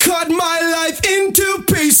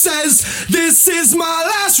This is my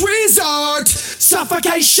last resort.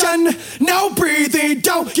 Suffocation, no breathing.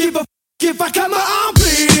 Don't give a f if I come on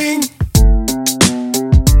bleeding.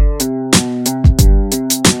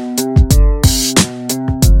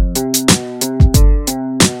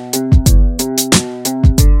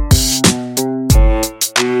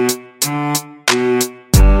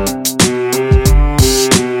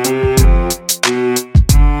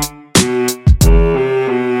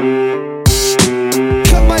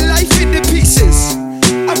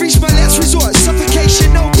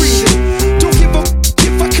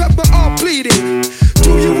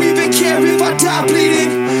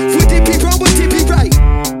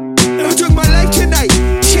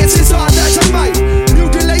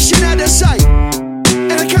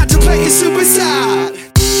 Suicide.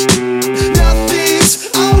 Nothing's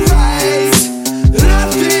alright.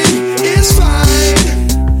 Nothing is fine.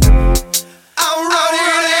 I'm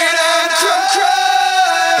running and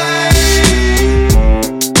crying.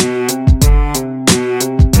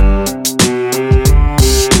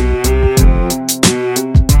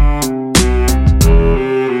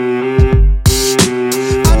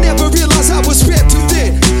 I never realized I was spread too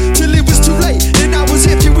thin till it was too late and I was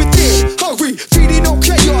empty within. Hungry, feeding on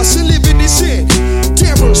chaos and living in sin.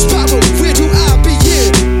 Terror, spiral, where do I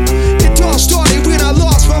begin? It all started when I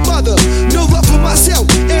lost my mother. No love for myself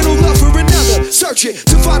and no love for another. Searching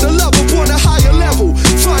to find a love